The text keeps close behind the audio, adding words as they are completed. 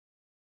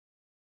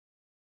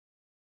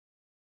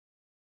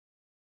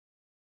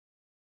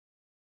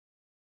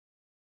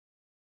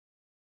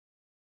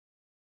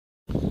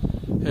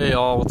Hey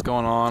y'all, what's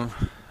going on?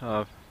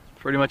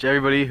 Pretty much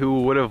everybody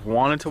who would have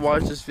wanted to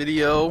watch this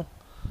video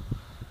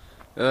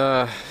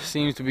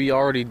seems to be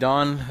already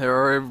done.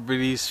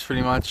 Everybody's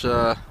pretty much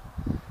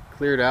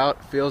cleared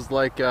out. Feels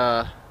like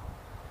I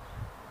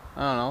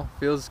don't know.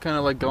 Feels kind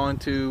of like going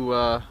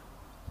to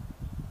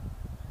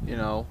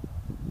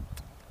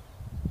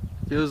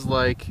feels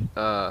like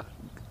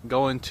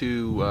going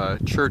to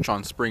church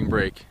on spring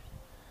break.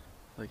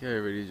 Like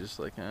everybody's just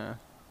like,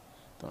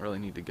 don't really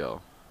need to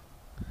go.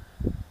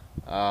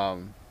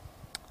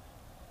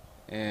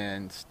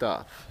 And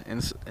stuff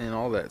and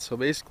all that. So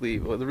basically,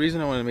 well, the reason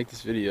I wanted to make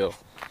this video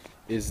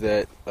is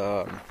that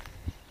I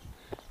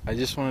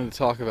just wanted to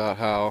talk about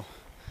how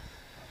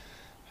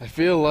I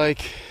feel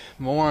like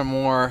more and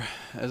more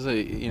as I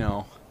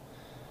make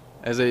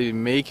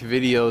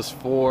videos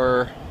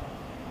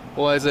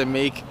as I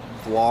make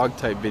vlog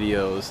type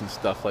videos and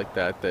stuff like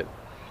that,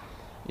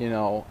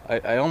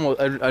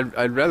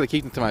 I'd rather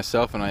keep them to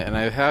myself, and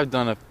I have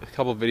done a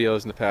couple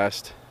videos in the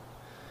past.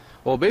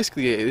 Well,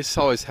 basically, this is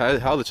always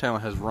how the channel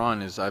has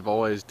run. Is I've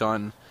always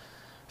done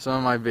some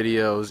of my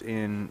videos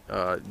in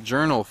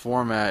journal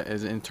format,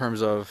 as in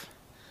terms of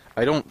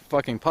I don't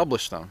fucking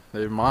publish them;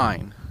 they're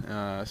mine.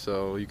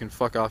 So you can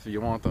fuck off if you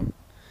want them.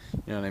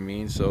 You know what I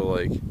mean? So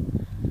like,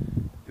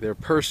 they're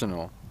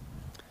personal,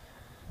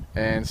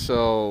 and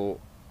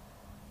so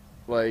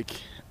like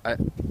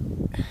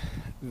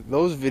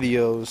those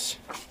videos,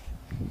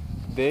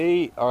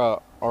 they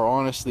are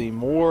honestly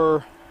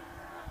more.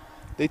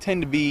 They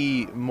tend to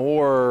be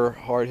more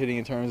hard-hitting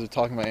in terms of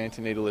talking about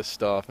anti-natalist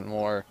stuff, and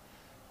more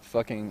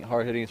fucking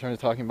hard-hitting in terms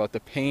of talking about the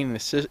pain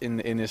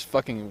in this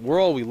fucking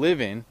world we live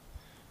in.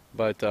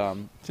 But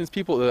since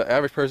the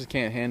average person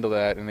can't handle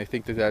that, and they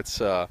think that that's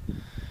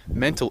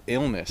mental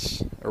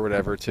illness or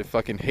whatever, to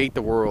fucking hate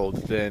the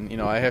world, then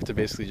I have to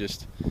basically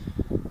just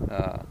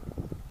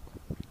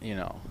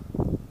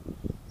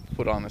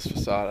put on this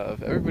facade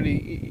of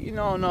everybody,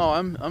 no,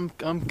 I'm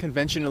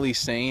conventionally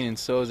sane, and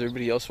so is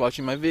everybody else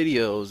watching my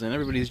videos, and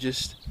everything's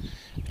just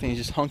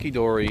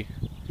hunky-dory.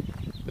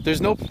 But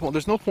there's no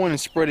point in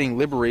spreading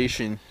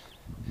liberation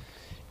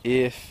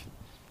if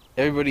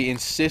everybody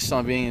insists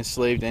on being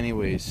enslaved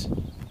anyways.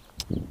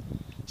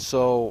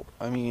 So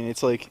I mean,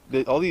 it's like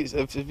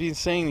I've been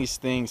saying these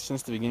things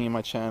since the beginning of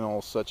my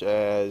channel, such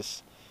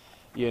as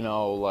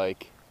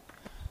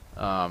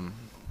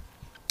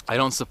I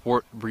don't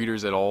support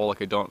breeders at all.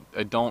 Like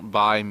I don't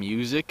buy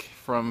music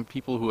from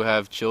people who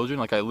have children.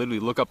 Like I literally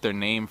look up their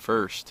name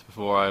first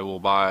before I will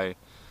buy.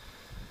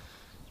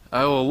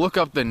 I will look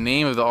up the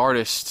name of the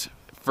artist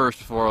first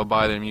before I'll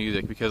buy their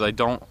music, because I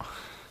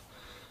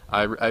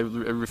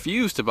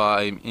refuse to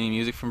buy any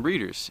music from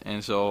breeders,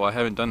 and so I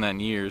haven't done that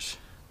in years.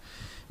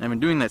 And I've been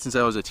doing that since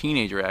I was a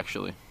teenager,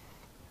 actually.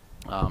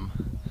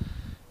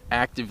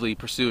 Actively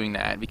pursuing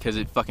that, because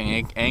it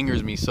fucking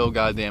angers me so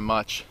goddamn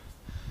much.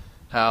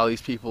 How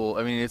these people,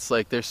 I mean, it's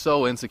like they're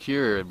so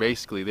insecure,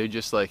 basically. They're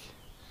just like,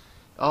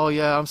 oh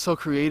yeah, I'm so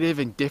creative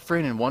and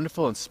different and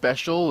wonderful and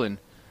special, and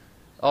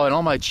oh, and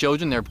all my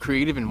children, they're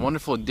creative and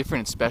wonderful and different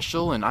and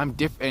special, and I'm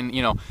different,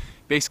 and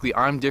basically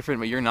I'm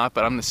different but you're not,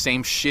 but I'm the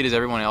same shit as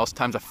everyone else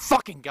times a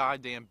fucking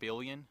goddamn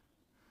billion.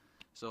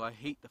 So I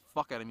hate the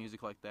fuck out of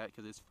music like that,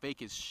 because it's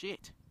fake as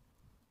shit.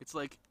 It's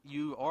like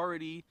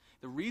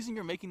the reason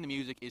you're making the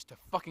music is to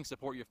fucking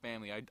support your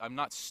family. I'm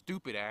not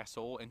stupid,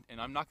 asshole, and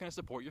I'm not going to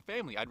support your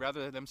family. I'd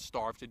rather them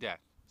starve to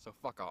death. So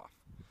fuck off.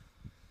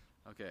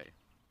 Okay.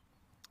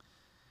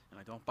 And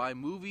I don't buy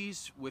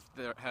movies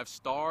have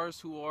stars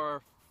who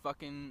are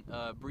fucking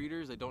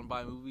breeders. I don't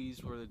buy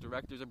movies where the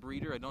director's a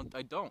breeder. I don't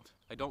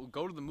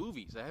go to the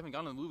movies. I haven't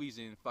gone to the movies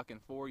in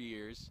fucking 4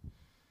 years.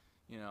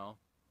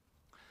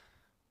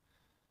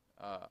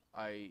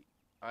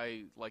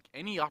 I like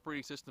any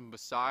operating system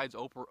besides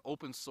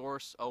open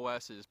source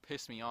OSs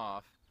piss me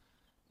off.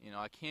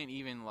 I can't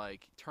even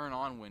like turn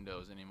on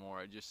Windows anymore.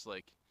 I just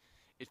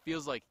it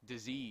feels like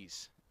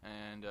disease.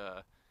 And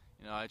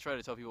I try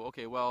to tell people,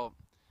 okay, well,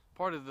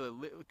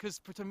 because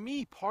to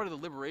me part of the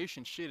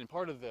liberation shit, and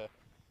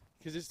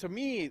because to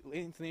me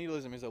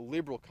anti-natalism is a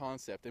liberal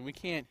concept, and we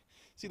can't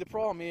see. The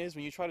problem is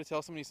when you try to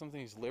tell somebody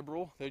something is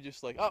liberal, they're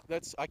just like, oh,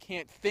 I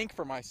can't think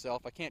for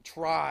myself, I can't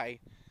try.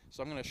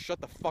 So I'm going to shut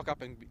the fuck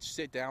up and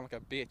sit down like a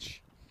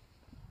bitch.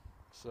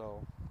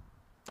 So,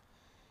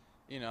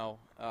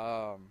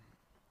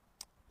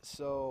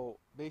 so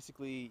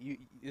basically,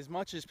 as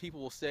much as people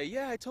will say,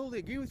 yeah, I totally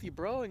agree with you,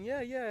 bro, and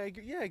yeah,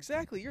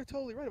 exactly, you're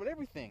totally right about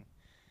everything.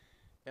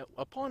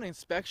 Upon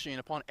inspection,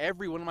 upon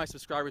every one of my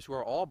subscribers who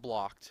are all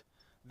blocked,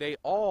 they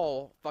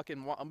all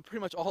fucking,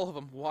 pretty much all of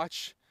them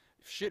watch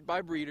shit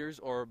by breeders,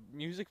 or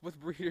music with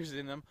breeders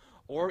in them,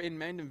 or in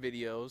Mendham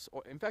videos,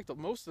 or in fact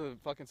most of the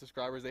fucking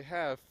subscribers they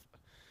have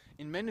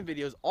in Mendham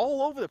videos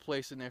all over the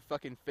place in their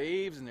fucking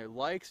faves and their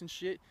likes and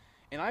shit.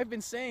 And I've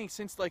been saying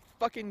since like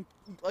fucking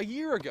a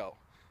year ago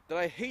that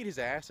I hate his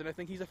ass and I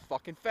think he's a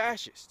fucking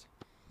fascist.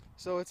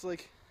 So it's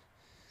like,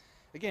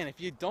 again, if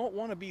you don't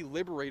want to be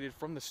liberated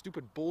from the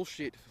stupid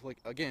bullshit, like,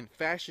 again,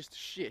 fascist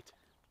shit,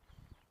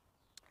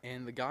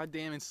 and the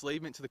goddamn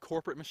enslavement to the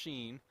corporate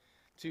machine,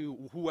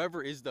 to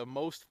whoever is the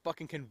most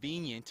fucking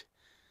convenient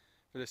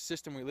for the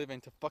system we live in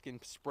to fucking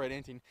spread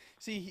anti.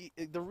 See,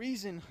 the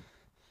reason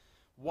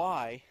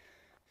why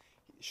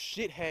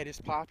shithead is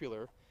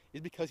popular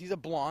is because he's a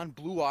blonde,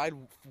 blue-eyed,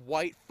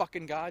 white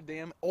fucking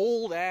goddamn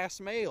old-ass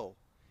male.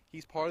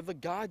 He's part of the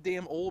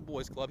goddamn old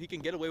boys club. He can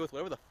get away with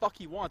whatever the fuck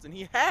he wants, and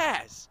he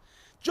has.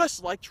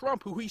 Just like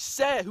Trump, who he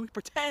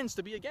pretends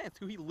to be against,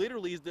 who he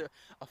literally is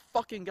a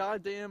fucking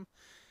goddamn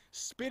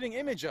spitting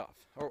image of,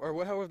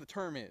 or however the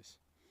term is.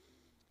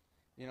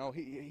 You know,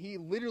 he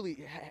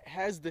literally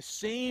has the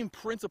same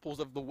principles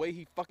of the way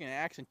he fucking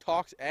acts and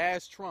talks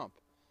as Trump.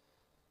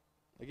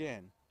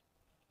 Again,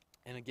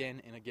 and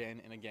again, and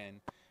again, and again.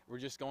 We're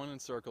just going in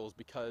circles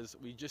because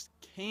we just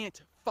can't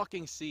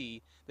fucking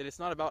see that it's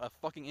not about a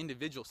fucking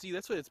individual. See,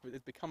 that's what it's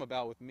become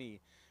about with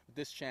me, with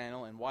this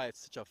channel, and why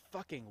it's such a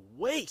fucking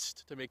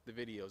waste to make the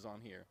videos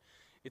on here.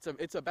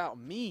 It's about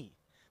me.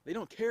 They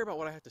don't care about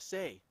what I have to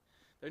say.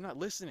 They're not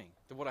listening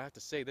to what I have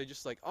to say. They're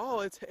just like, oh,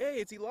 it's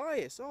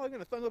Elias. Oh, I'm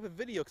gonna thumb up a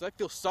video because I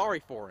feel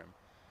sorry for him.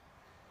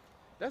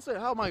 That's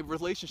how my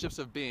relationships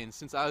have been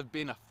since I've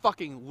been a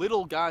fucking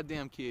little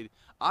goddamn kid.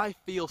 I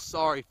feel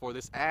sorry for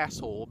this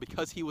asshole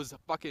because he was a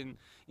fucking,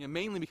 you know,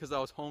 mainly because I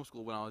was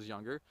homeschooled when I was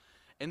younger.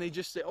 And they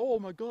just say, oh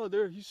my god,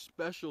 he's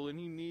special and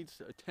he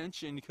needs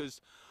attention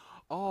because,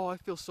 oh, I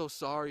feel so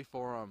sorry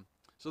for him.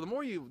 So the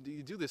more you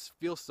do this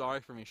feel sorry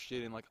for me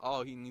shit and like,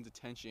 oh, he needs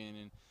attention,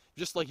 and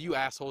just like you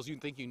assholes, you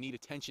think you need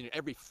attention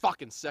every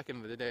fucking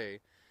second of the day.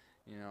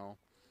 You know,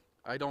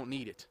 I don't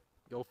need it.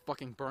 Go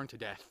fucking burn to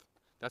death.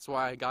 That's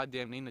why I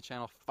goddamn named the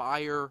channel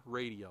Fire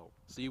Radio.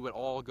 So you would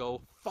all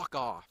go fuck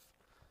off.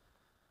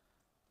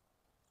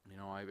 You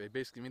know, I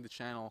basically made the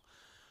channel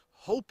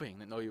hoping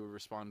that nobody would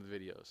respond to the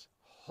videos.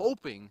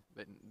 Hoping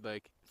that,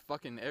 like,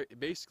 fucking,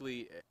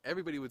 basically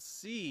everybody would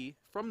see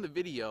from the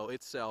video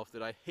itself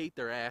that I hate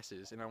their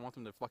asses and I want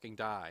them to fucking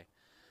die.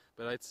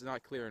 But it's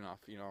not clear enough,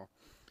 you know.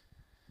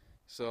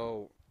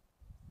 So,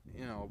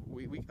 you know,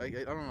 I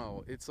don't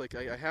know. It's like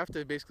I have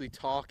to basically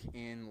talk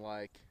in,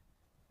 like,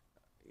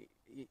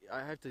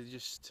 I have to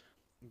just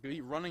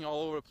be running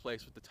all over the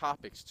place with the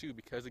topics too,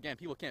 because again,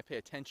 people can't pay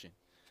attention.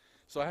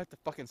 So I have to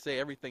fucking say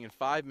everything in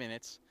 5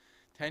 minutes,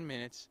 10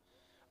 minutes.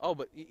 Oh,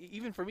 but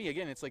even for me,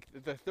 again, it's like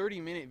the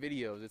 30-minute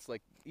videos. It's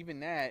like,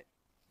 even that,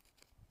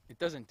 it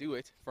doesn't do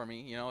it for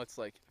me. You know, it's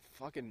like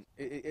fucking,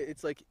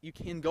 it's like you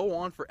can go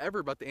on forever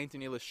about the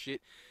anti-natalist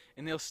shit,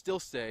 and they'll still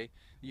say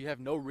you have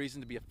no reason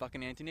to be a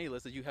fucking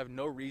anti-natalist, that you have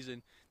no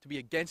reason to be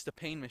against the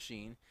pain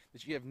machine,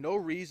 that you have no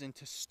reason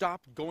to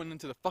stop going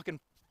into the fucking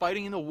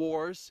fighting in the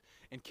wars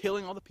and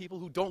killing all the people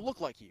who don't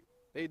look like you.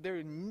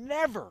 They're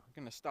never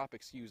going to stop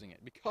excusing it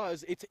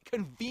because it's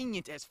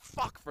convenient as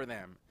fuck for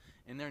them.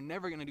 And they're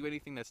never going to do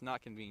anything that's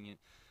not convenient.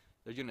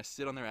 They're going to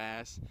sit on their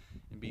ass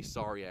and be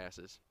sorry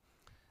asses.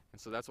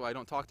 And so that's why I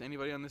don't talk to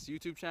anybody on this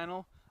YouTube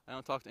channel. I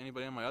don't talk to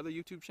anybody on my other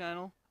YouTube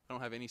channel. I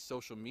don't have any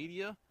social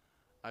media.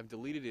 I've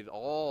deleted it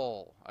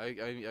all.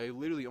 I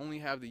literally only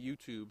have the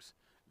YouTubes.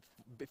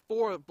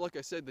 Before, like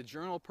I said, the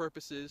journal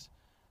purposes.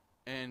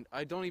 And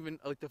I don't even,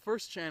 like, the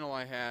first channel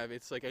I have,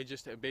 it's like I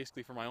just have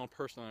basically for my own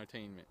personal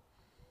entertainment.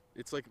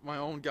 It's like my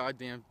own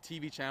goddamn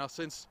TV channel,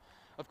 since,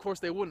 of course,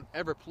 they wouldn't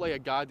ever play a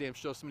goddamn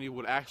show somebody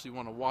would actually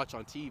want to watch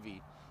on TV.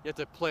 You have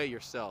to play it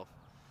yourself.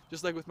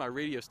 Just like with my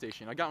radio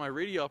station. I got my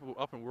radio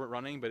up and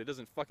running, but it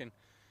doesn't fucking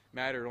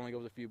matter. It only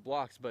goes a few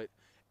blocks, but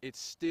it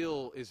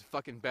still is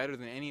fucking better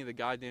than any of the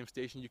goddamn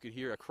stations you could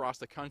hear across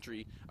the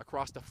country,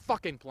 across the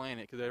fucking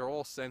planet, because they're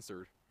all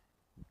censored.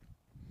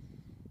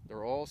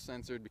 They're all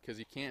censored because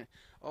you can't,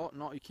 oh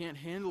no, you can't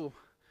handle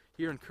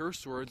hearing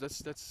curse words.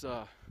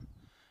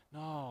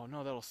 No,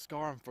 that'll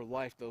scar them for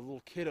life, the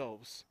little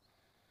kiddos.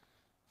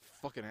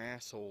 Fucking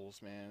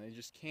assholes, man. They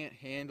just can't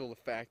handle the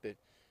fact that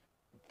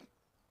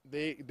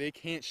they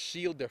can't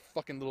shield their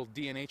fucking little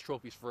DNA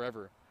trophies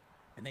forever.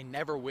 And they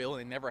never will,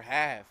 and they never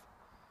have.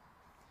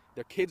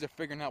 Their kids are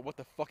figuring out what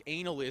the fuck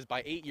anal is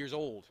by 8 years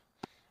old.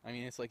 I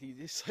mean, it's like,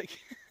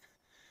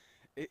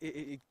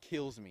 it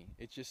kills me.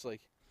 It's just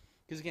like,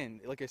 because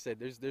again, like I said,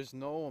 there's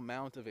no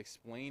amount of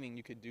explaining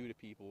you could do to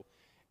people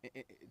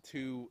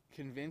to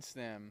convince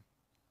them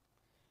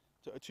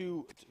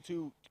to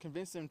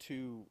convince them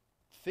to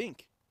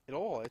think at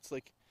all. It's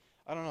like,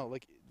 I don't know,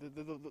 like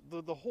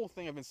the whole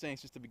thing I've been saying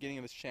since the beginning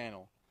of this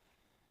channel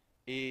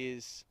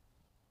is,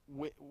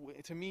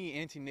 to me,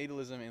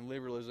 anti-natalism and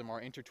liberalism are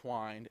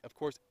intertwined. Of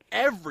course,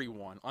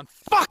 everyone on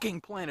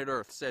fucking planet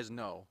Earth says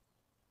no,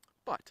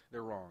 but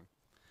they're wrong,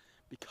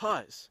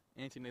 because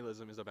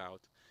anti-natalism is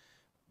about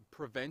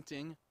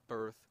preventing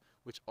birth,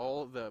 which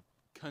all the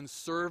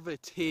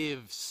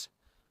conservatives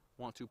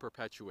want to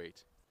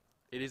perpetuate.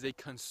 It is a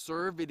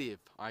conservative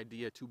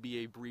idea to be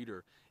a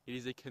breeder. It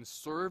is a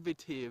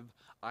conservative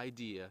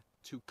idea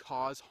to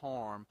cause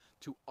harm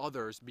to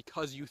others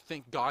because you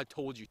think God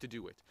told you to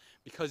do it.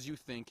 Because you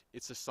think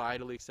it's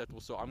societally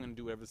acceptable, so I'm going to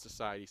do whatever the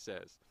society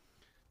says.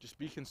 Just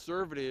be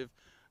conservative,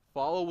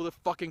 follow the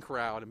fucking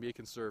crowd, and be a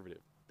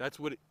conservative. That's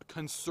what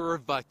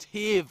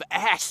conservative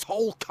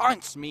asshole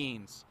cunts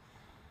means.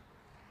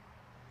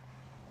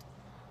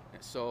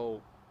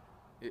 So,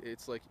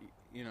 It's like,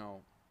 you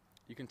know,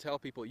 you can tell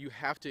people you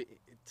have to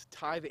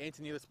tie the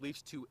anti-natalist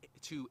beliefs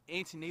to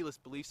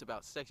anti-natalist beliefs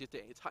about sex. You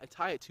have to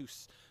tie it to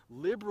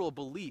liberal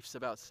beliefs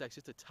about sex.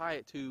 You have to tie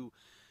it to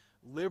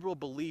liberal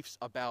beliefs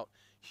about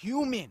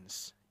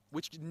humans,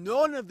 which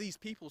none of these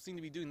people seem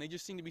to be doing. They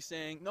just seem to be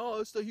saying, no,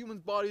 it's the human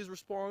body's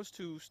response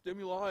to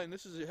stimuli, and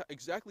this is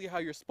exactly how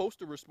you're supposed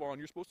to respond.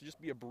 You're supposed to just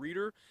be a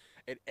breeder,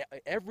 and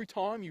every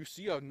time you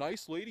see a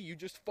nice lady, you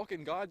just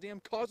fucking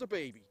goddamn cause a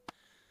baby.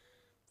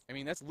 I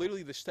mean, that's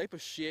literally the type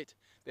of shit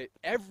that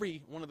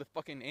every one of the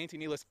fucking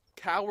anti-natalist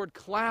coward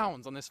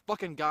clowns on this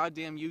fucking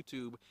goddamn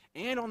YouTube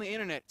and on the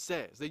internet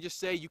says. They just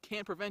say you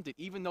can't prevent it,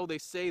 even though they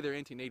say they're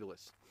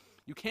anti-natalist.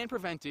 You can't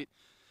prevent it.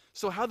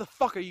 So how the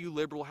fuck are you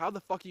liberal? How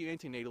the fuck are you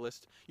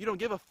anti-natalist? You don't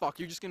give a fuck.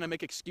 You're just gonna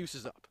make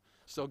excuses up.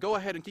 So go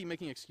ahead and keep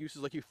making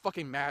excuses like you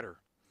fucking matter.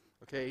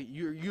 Okay?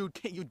 You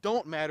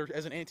don't matter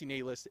as an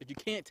anti-natalist if you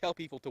can't tell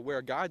people to wear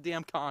a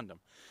goddamn condom.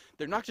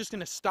 They're not just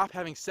gonna stop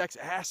having sex,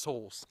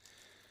 assholes.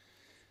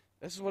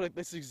 This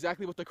is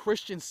exactly what the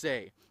Christians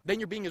say. Then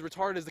you're being as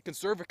retarded as the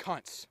conservative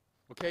cunts.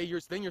 Okay?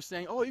 Then you're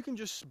saying, oh, you can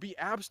just be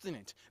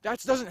abstinent. That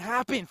doesn't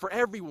happen for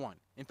everyone.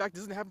 In fact, it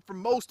doesn't happen for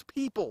most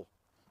people.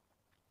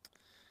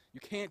 You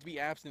can't be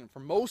abstinent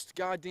for most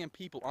goddamn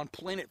people on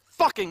planet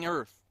fucking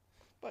Earth.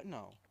 But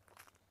no,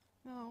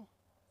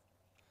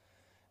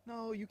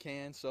 you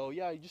can. So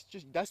yeah,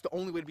 just that's the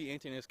only way to be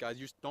anti-natalist, guys.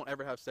 You just don't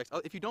ever have sex.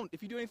 If you do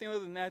anything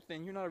other than that,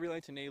 then you're not a real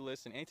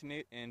anti-natalist.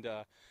 And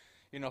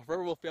you know,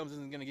 Forever Will Films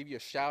isn't gonna give you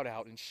a shout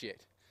out and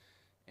shit.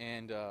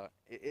 And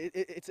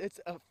it's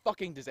a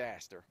fucking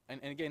disaster.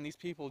 And again, these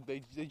people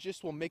they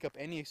just will make up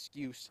any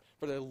excuse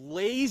for their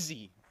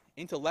lazy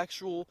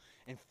intellectual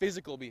and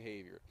physical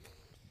behavior.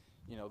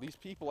 You know, these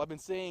people, I've been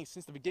saying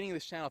since the beginning of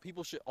this channel,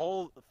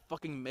 all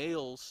fucking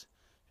males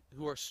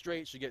who are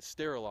straight should get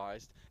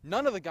sterilized.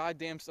 None of the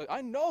goddamn,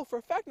 I know for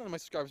a fact none of my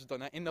subscribers have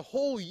done that in the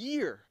whole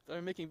year that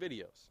I'm making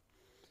videos.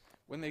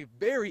 When they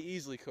very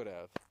easily could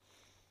have.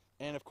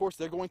 And of course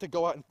they're going to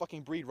go out and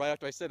fucking breed right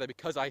after I said that,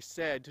 because I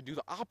said to do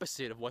the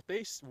opposite of what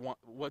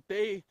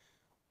they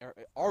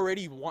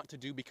already want to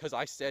do, because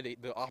I said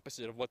the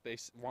opposite of what they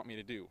want me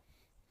to do.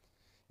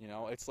 You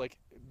know, it's like,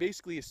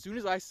 basically, as soon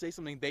as I say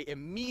something, they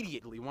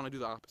immediately want to do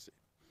the opposite.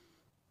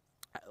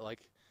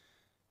 Like,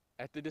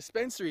 at the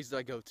dispensaries that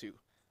I go to,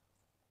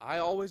 I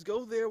always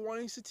go there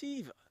wanting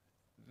sativa.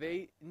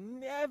 They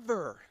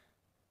never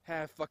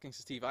have fucking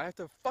sativa. I have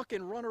to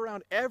fucking run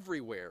around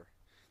everywhere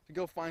to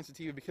go find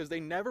sativa, because they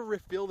never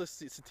refill the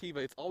sativa.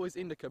 It's always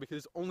indica, because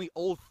it's only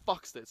old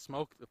fucks that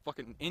smoke the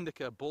fucking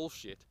indica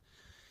bullshit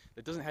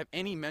that doesn't have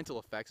any mental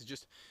effects. It's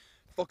just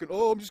fucking,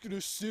 oh, I'm just gonna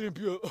sit and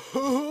be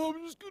I'm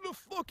just gonna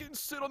fucking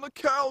sit on the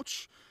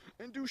couch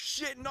and do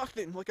shit,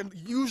 nothing, like I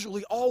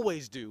usually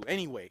always do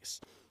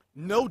anyways.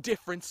 No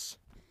difference.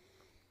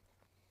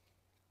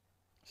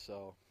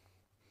 So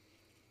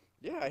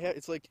yeah,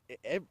 it's like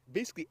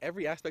basically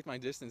every aspect of my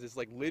existence is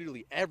like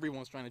literally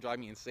everyone's trying to drive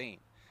me insane.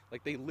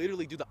 Like they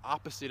literally do the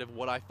opposite of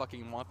what I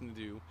fucking want them to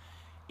do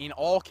in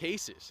all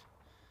cases.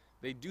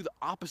 They do the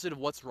opposite of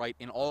what's right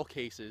in all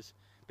cases.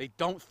 They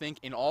don't think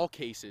in all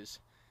cases.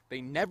 They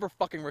never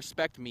fucking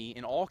respect me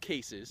in all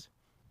cases,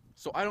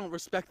 so I don't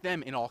respect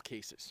them in all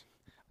cases.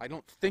 I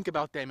don't think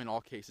about them in all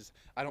cases.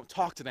 I don't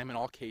talk to them in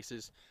all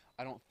cases.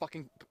 I don't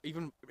fucking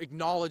even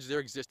acknowledge their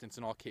existence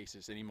in all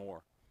cases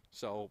anymore.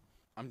 So,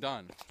 I'm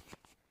done.